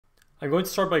I'm going to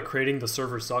start by creating the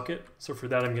server socket. So for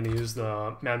that, I'm going to use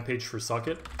the man page for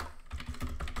socket.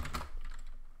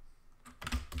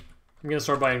 I'm going to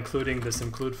start by including this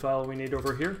include file we need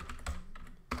over here,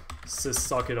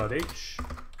 syssocket.h.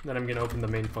 Then I'm going to open the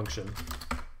main function.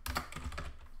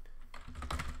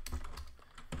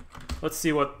 Let's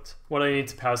see what I need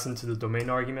to pass into the domain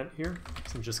argument here.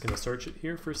 So I'm just going to search it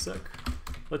here for a sec.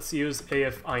 Let's use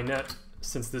AFINet,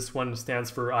 since this one stands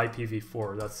for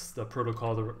IPv4. That's the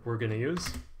protocol that we're going to use.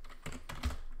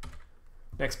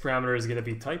 Next parameter is going to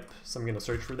be type, so I'm going to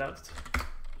search for that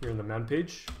here in the man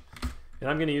page. And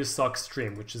I'm going to use sock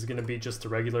stream, which is going to be just a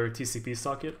regular TCP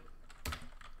socket.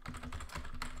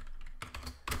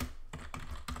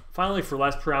 Finally, for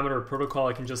last parameter protocol,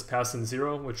 I can just pass in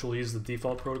 0, which will use the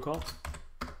default protocol.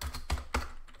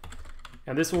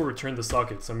 And this will return the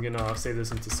socket, so I'm going to save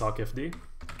this into sockfd.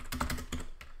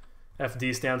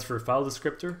 FD stands for file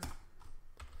descriptor,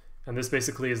 and this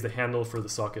basically is the handle for the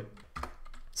socket.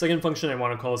 Second function I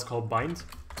want to call is called bind.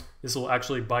 This will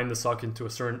actually bind the socket to a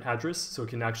certain address, so it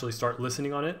can actually start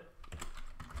listening on it.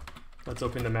 Let's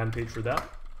open the man page for that.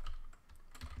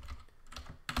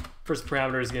 First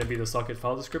parameter is going to be the socket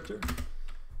file descriptor.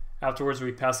 Afterwards,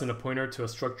 we pass in a pointer to a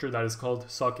structure that is called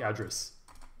sock address.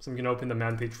 So I'm going to open the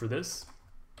man page for this.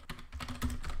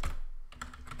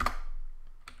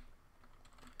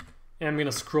 And I'm going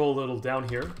to scroll a little down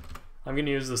here. I'm going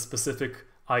to use the specific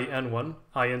IN one.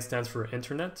 IN stands for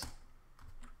internet.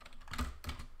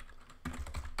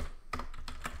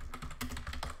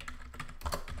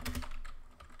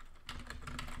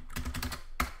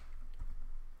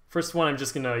 First one, I'm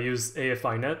just going to use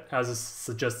AFINet as is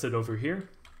suggested over here.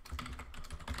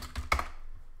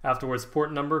 Afterwards,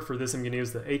 port number. For this, I'm going to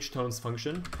use the htones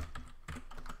function.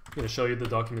 I'm going to show you the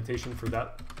documentation for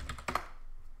that.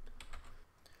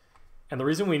 And the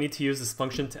reason we need to use this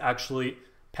function to actually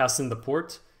pass in the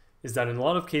port is that in a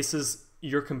lot of cases,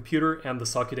 your computer and the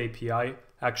socket API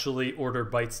actually order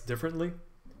bytes differently.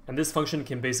 And this function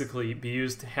can basically be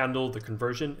used to handle the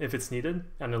conversion if it's needed.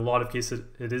 And in a lot of cases,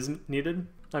 it is needed.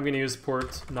 I'm going to use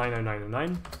port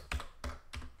 99999.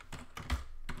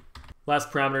 Last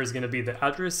parameter is going to be the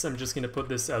address. I'm just going to put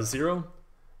this as 0,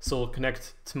 so it'll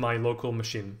connect to my local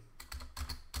machine.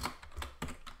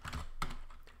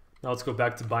 Now let's go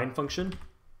back to bind function.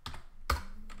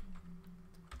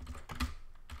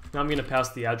 Now I'm going to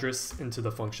pass the address into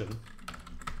the function.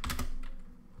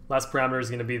 Last parameter is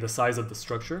going to be the size of the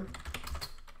structure.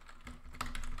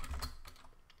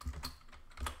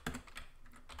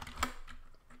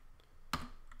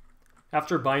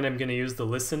 After bind, I'm going to use the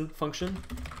listen function.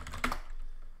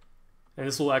 And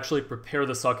this will actually prepare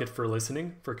the socket for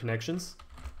listening, for connections.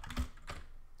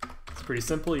 It's pretty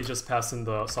simple. You just pass in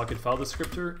the socket file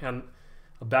descriptor and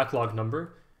a backlog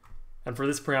number. And for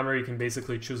this parameter, you can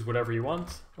basically choose whatever you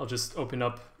want. I'll just open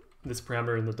up this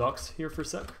parameter in the docs here for a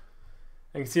sec.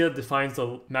 And you can see that it defines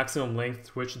the maximum length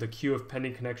to which the queue of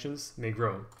pending connections may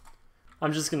grow.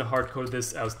 I'm just going to hard code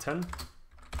this as 10.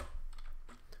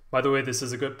 By the way, this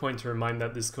is a good point to remind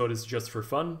that this code is just for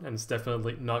fun, and it's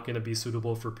definitely not going to be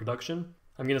suitable for production.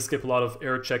 I'm going to skip a lot of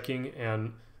error checking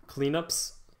and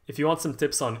cleanups. If you want some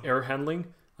tips on error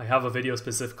handling, I have a video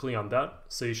specifically on that,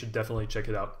 so you should definitely check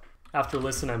it out. After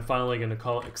listen, I'm finally going to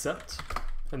call accept,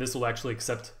 and this will actually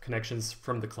accept connections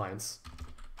from the clients.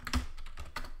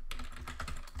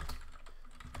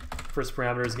 First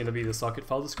parameter is going to be the socket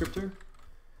file descriptor.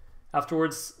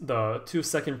 Afterwards, the 2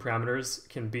 second parameters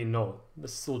can be null.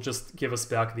 This will just give us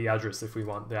back the address if we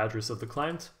want the address of the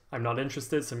client. I'm not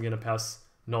interested, so I'm going to pass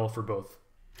null for both.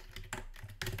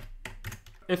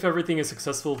 If everything is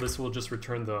successful, this will just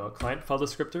return the client file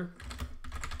descriptor.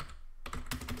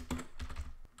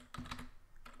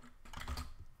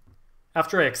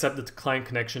 After I accept the client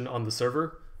connection on the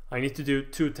server, I need to do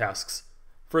 2 tasks.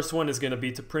 First one is going to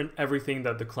be to print everything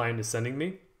that the client is sending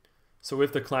me. So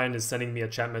if the client is sending me a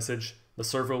chat message, the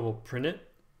server will print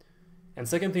it. And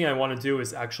second thing I want to do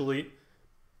is actually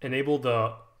enable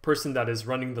the person that is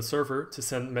running the server to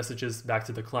send messages back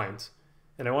to the client.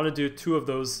 And I want to do 2 of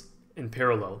those in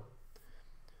parallel.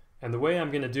 And the way I'm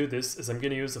going to do this is I'm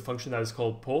going to use a function that is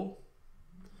called poll.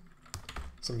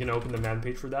 So I'm going to open the man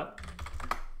page for that.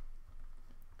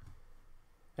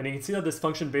 And you can see that this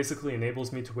function basically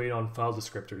enables me to wait on file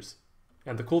descriptors.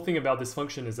 And the cool thing about this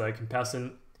function is that I can pass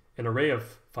in an array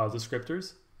of file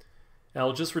descriptors, and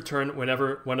I'll just return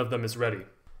whenever one of them is ready.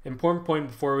 Important point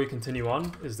before we continue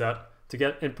on is that to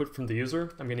get input from the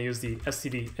user, I'm going to use the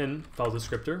stdin file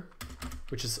descriptor,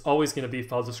 which is always going to be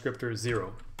file descriptor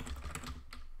 0.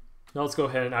 Now let's go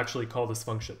ahead and actually call this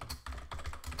function.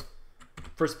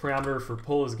 First parameter for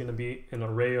poll is going to be an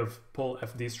array of poll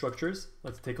fd structures.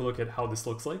 Let's take a look at how this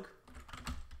looks like.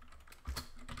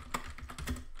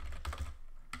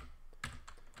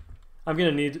 I'm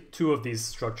going to need two of these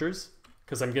structures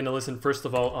because I'm going to listen first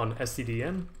of all on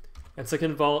stdin, and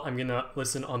second of all I'm going to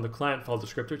listen on the client file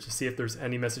descriptor to see if there's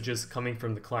any messages coming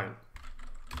from the client.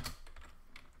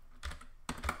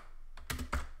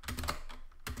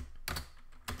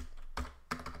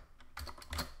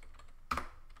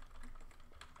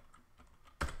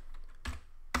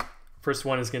 First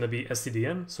one is going to be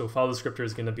stdin, so file descriptor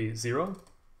is going to be 0.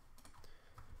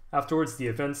 Afterwards, the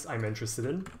events I'm interested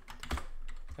in.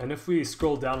 And if we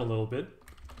scroll down a little bit,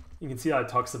 you can see that it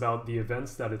talks about the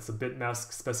events, that it's a bit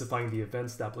mask specifying the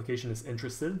events the application is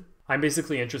interested in. I'm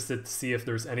basically interested to see if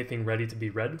there's anything ready to be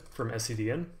read from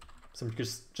stdin. So I'm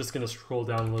just going to scroll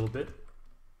down a little bit.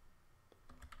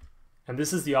 And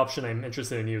this is the option I'm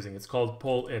interested in using. It's called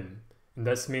pull in. And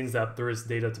this means that there is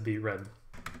data to be read.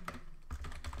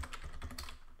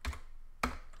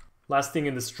 Last thing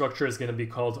in the structure is going to be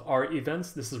called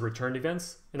r-events. This is return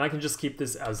events. And I can just keep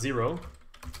this as 0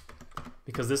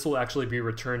 because this will actually be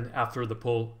returned after the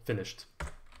pull finished.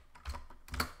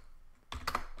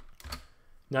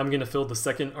 Now I'm going to fill the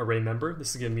second array member.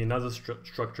 This is going to be another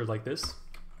structure like this.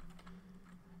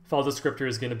 File descriptor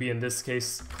is going to be, in this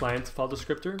case, client file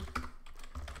descriptor.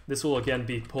 This will again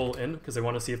be pull in because I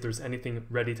want to see if there's anything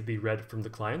ready to be read from the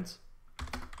client.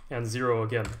 And 0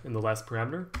 again in the last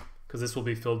parameter, because this will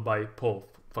be filled by pull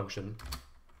function.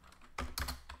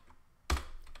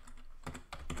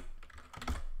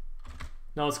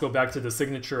 Now let's go back to the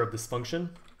signature of this function.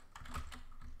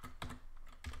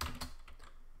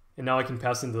 And now I can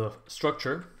pass in the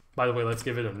structure. By the way, let's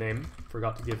give it a name.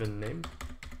 Forgot to give it a name.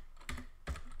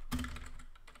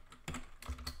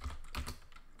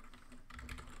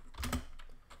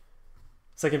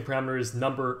 Second parameter is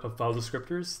number of file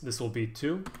descriptors. This will be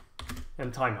 2.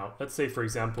 And timeout. Let's say, for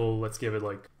example, let's give it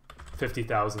like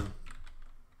 50,000.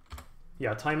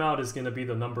 Yeah, timeout is going to be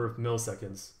the number of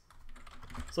milliseconds.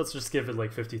 So let's just give it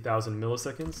like 50,000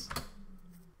 milliseconds.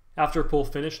 After pull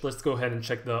finished, let's go ahead and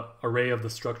check the array of the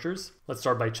structures. Let's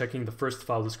start by checking the first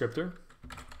file descriptor.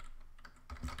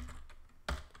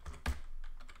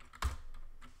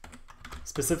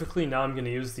 Specifically, now I'm going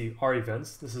to use the R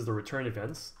events. This is the return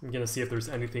events. I'm going to see if there's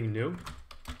anything new.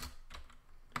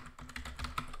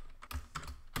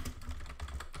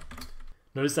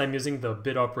 Notice I'm using the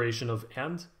bit operation of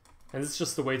and it's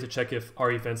just a way to check if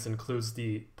R events includes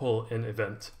the pull in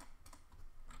event.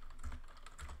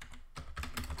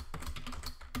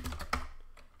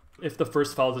 If the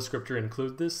first file descriptor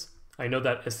includes this, I know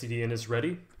that stdin is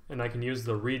ready, and I can use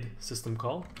the read system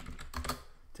call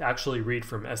to actually read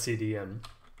from stdin.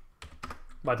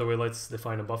 By the way, let's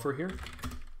define a buffer here.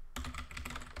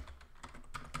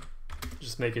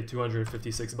 Just make it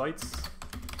 256 bytes.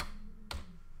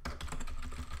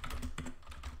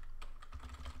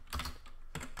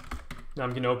 Now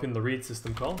I'm going to open the read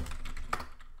system call.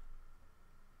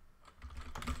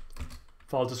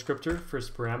 File descriptor,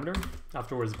 first parameter,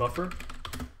 afterwards buffer.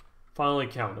 Finally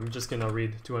count. I'm just going to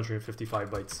read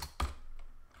 255 bytes.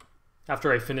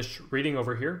 After I finish reading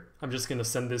over here, I'm just going to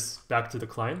send this back to the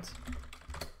client.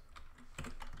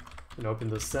 And open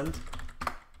the send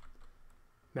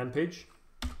man page.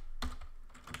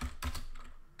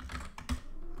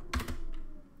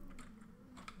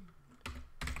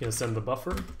 Going to send the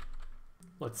buffer.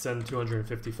 Let's send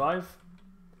 255.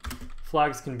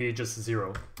 Flags can be just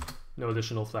 0. No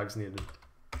additional flags needed.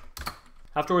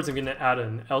 Afterwards, I'm going to add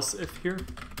an else if here.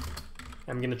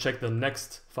 I'm going to check the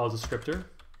next file descriptor.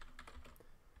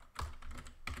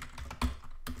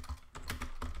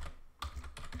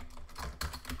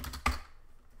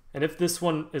 And if this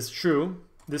one is true,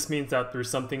 this means that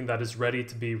there's something that is ready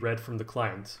to be read from the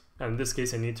client. And in this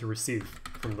case, I need to receive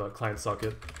from the client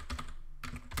socket.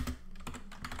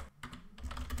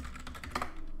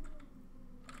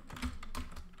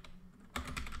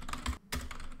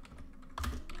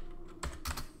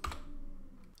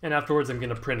 And afterwards, I'm going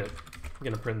to print it. I'm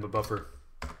going to print the buffer.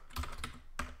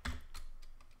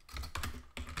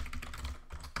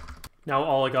 Now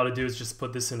all I got to do is just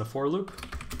put this in a for loop.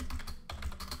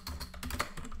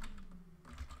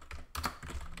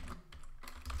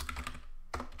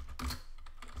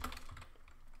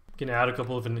 I'm going to add a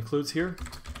couple of includes here.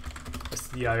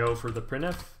 stdio for the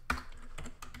printf.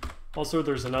 Also,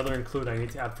 there's another include I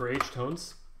need to add for H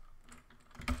tones.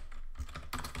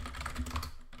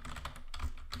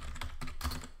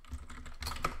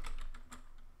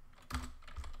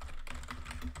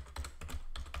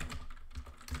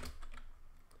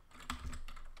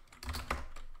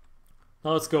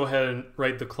 Now let's go ahead and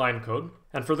write the client code.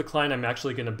 And for the client, I'm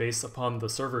actually going to base upon the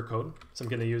server code. So I'm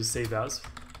going to use save as.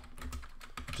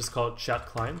 Just call it chat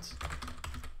client.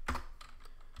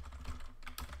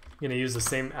 I'm going to use the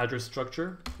same address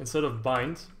structure. Instead of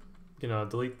bind, I'm going to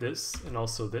delete this and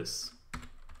also this.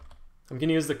 I'm going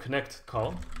to use the connect call.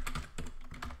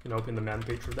 I'm going to open the man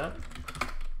page for that.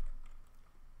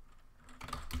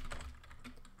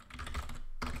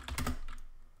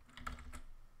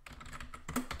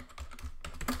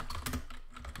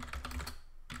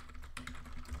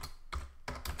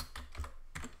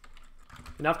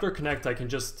 And after connect, I can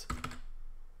just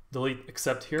delete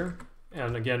except here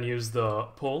and again use the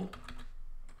pull.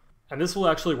 And this will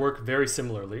actually work very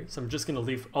similarly. So I'm just going to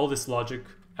leave all this logic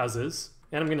as is,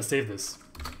 and I'm going to save this.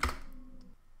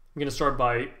 I'm going to start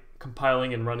by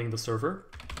compiling and running the server.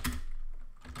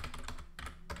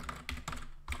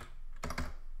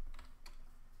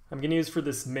 I'm going to use for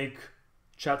this make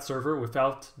chat server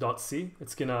without .c.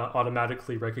 It's going to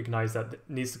automatically recognize that it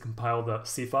needs to compile the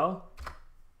C file.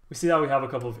 We see that we have a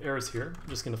couple of errors here. I'm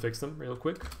just going to fix them real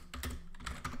quick.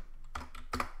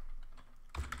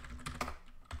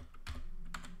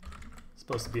 It's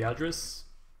supposed to be address.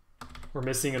 We're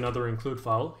missing another include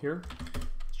file here.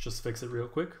 Let's just fix it real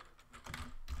quick.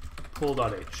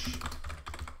 Pull.h.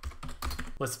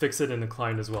 Let's fix it in the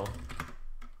client as well.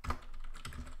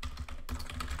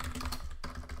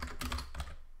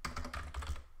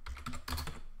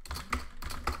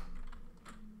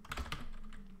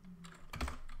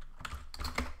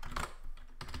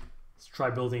 Try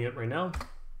building it right now.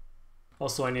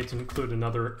 Also, I need to include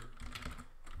another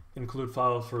include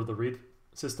file for the read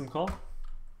system call.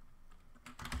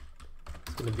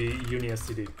 It's going to be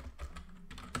unistd.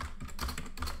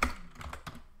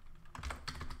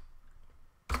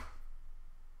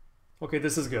 Okay,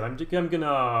 this is good. I'm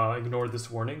gonna ignore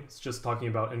this warning. It's just talking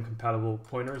about incompatible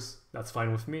pointers. That's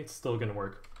fine with me. It's still gonna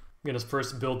work. I'm gonna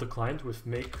first build the client with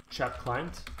make chat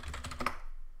client.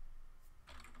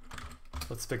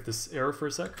 Let's fix this error for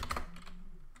a sec.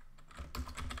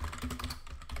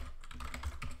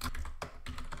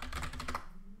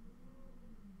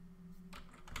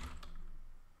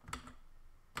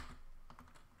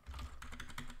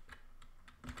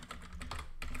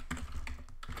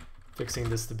 Fixing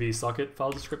this to be socket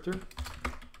file descriptor.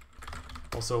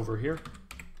 Also over here.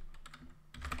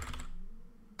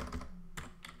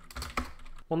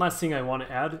 One last thing I want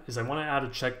to add is I want to add a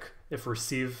check if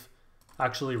receive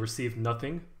actually received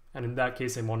nothing, and in that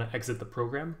case I want to exit the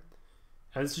program.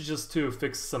 And this is just to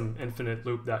fix some infinite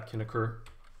loop that can occur.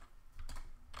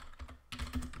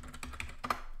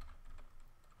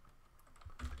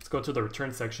 Let's go to the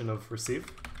return section of receive.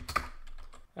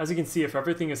 As you can see, if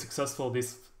everything is successful,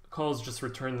 these calls just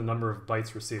return the number of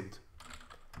bytes received.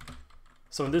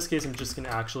 So in this case, I'm just going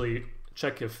to actually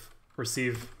check if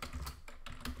receive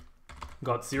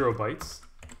got 0 bytes.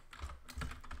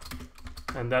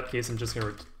 In that case, I'm just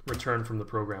going to return from the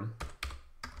program.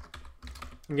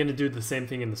 I'm going to do the same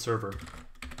thing in the server.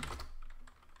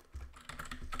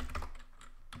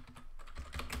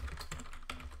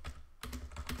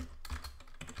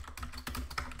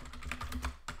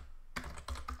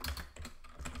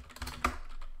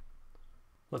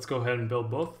 Let's go ahead and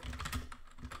build both.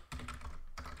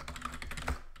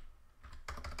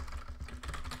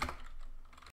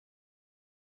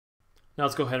 Now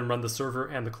let's go ahead and run the server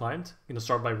and the client. I'm going to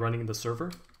start by running the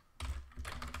server.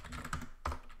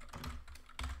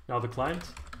 Now the client.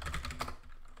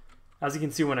 As you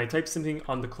can see, when I type something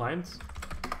on the client,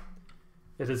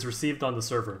 it is received on the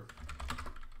server.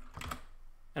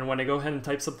 And when I go ahead and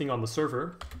type something on the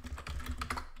server,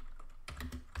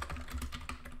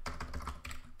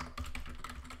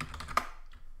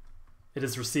 it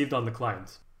is received on the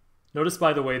client. Notice,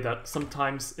 by the way, that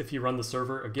sometimes if you run the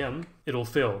server again, it'll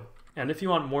fail. And if you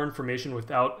want more information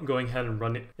without going ahead and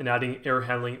running and adding error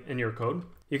handling in your code,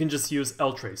 you can just use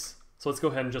ltrace. So let's go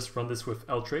ahead and just run this with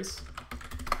ltrace.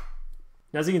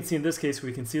 And as you can see in this case,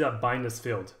 we can see that bind has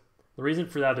failed. The reason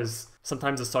for that is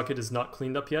sometimes the socket is not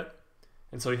cleaned up yet,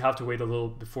 and so you have to wait a little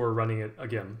before running it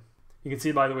again. You can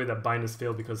see, by the way, that bind has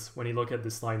failed because when you look at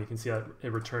this line, you can see that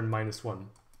it returned -1.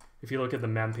 If you look at the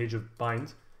man page of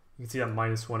bind, you can see that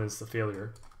 -1 is the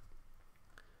failure.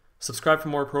 Subscribe for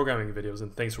more programming videos,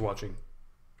 and thanks for watching.